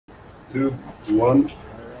2, 1.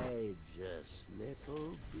 Courageous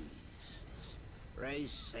little beasts,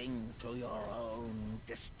 racing to your own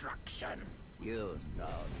destruction. You know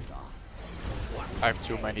not what I have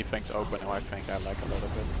too many things open and I think I like a lot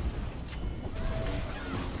of it.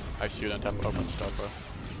 I shouldn't have open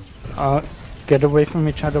stopper. Get away from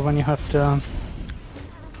each other when you have the...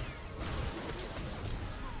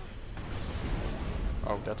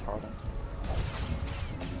 Oh, that's hard.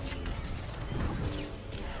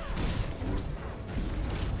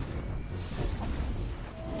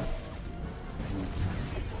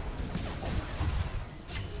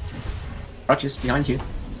 Rogers, behind you.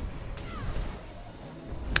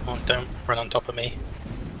 Oh, don't run on top of me.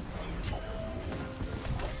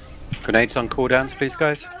 Grenades on cooldowns, please,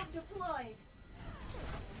 guys.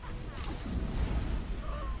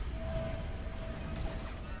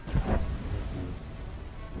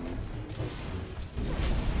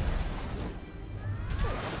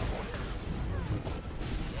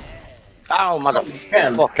 Oh,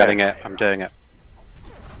 motherfucker. Getting it, I'm doing it.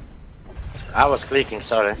 I was clicking,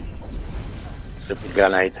 sorry. Stupid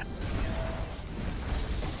grenade.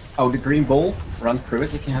 Oh, the green ball. Run through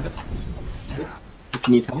it if you have it. That's it. If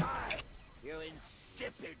you need help. you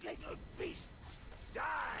insipid little beasts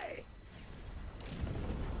die.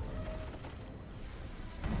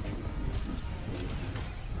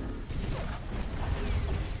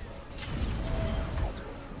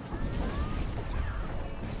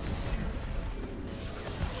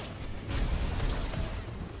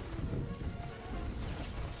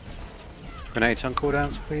 Grenades on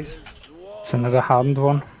cooldowns, please. It's another hardened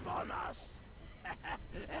one.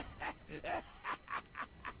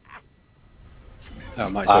 Oh,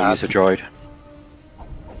 might as well use a droid.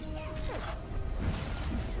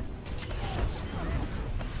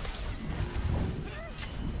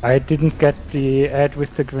 I didn't get the ad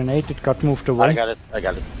with the grenade, it got moved away. I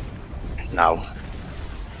got it. Now.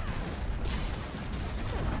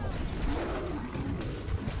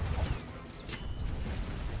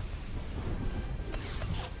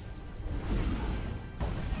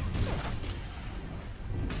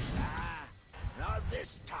 Not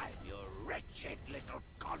this time, you wretched little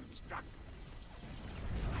construct.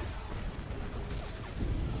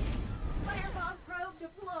 Firebomb probe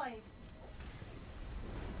deployed.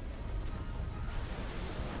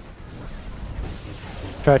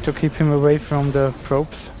 Try to keep him away from the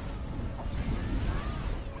probes.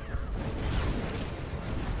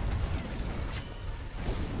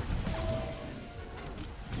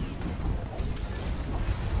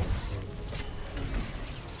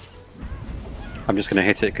 I'm just going to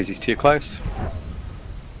hit it because he's too close.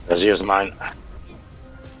 Let's use mine.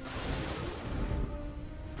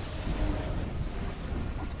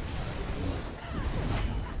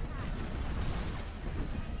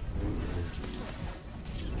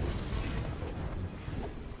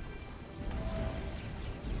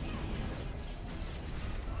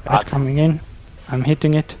 Ad coming in. I'm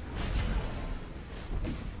hitting it.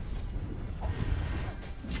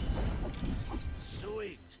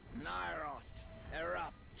 Sweet Nyroth,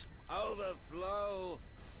 erupt, overflow,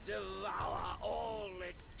 devour all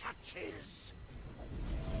it touches.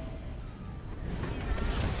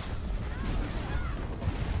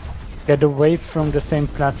 Get away from the same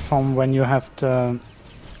platform when you have the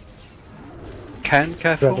Ken,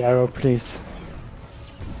 careful. red arrow, please.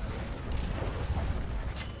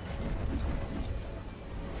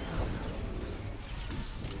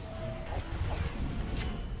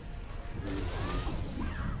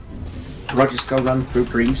 Rogers, go run through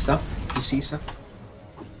green stuff. You see stuff?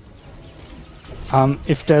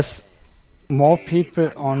 If there's more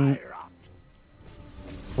people on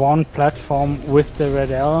one platform with the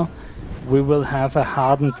red arrow, we will have a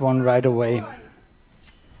hardened one right away.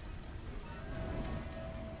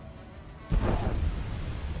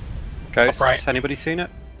 Ghosts, Upright. anybody seen it?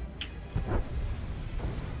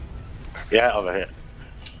 Yeah, over here.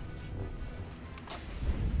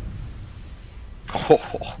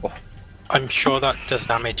 I'm sure that does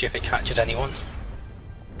damage if it catches anyone.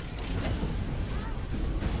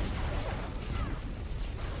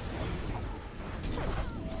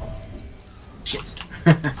 Shit.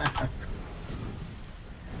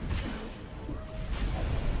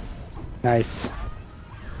 Nice.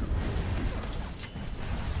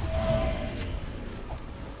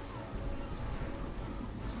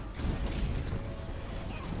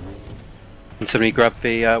 Can somebody grab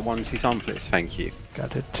the ones he's on, please? Thank you.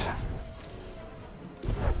 Got it.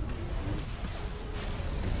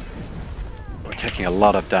 We're taking a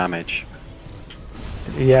lot of damage.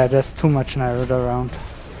 Yeah, there's too much Nyrod around.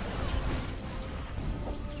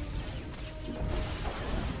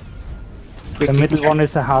 The middle one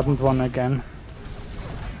is a hardened one again.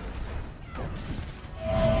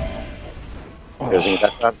 Using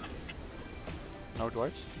that one. No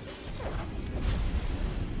dwarves?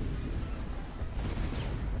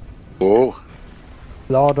 Oh,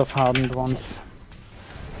 Lot of hardened ones.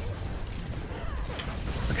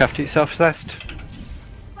 Look after yourself, Celeste.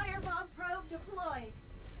 Firebomb probe deployed.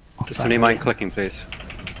 Does somebody mind clicking, please?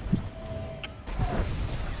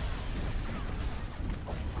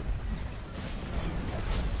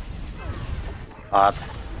 hard.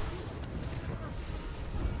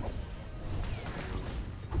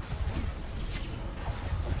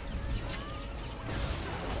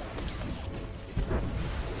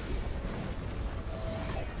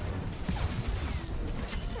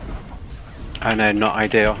 I know, not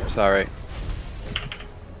ideal. Sorry.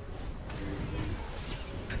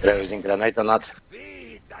 They're using grenade or not?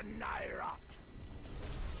 Feed the Naira.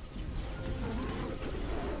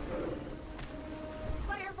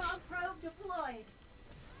 Firebomb probe deployed.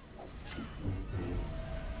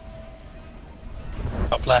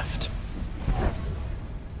 Top left.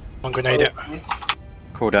 One grenade it. Nice.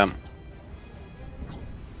 Cool down.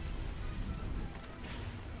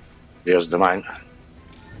 Here's the mine.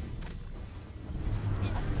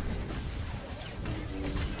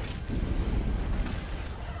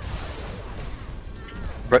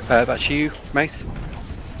 That's you, Mace.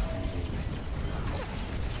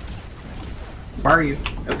 Where are you?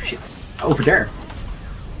 Oh shit. Over there.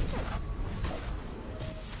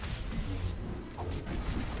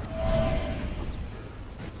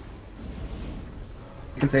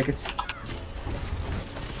 You can take it.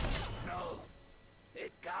 No,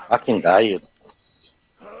 it can't. I can die, you.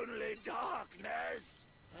 Only darkness.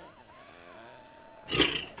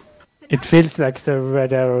 It feels like the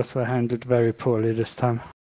red arrows were handled very poorly this time.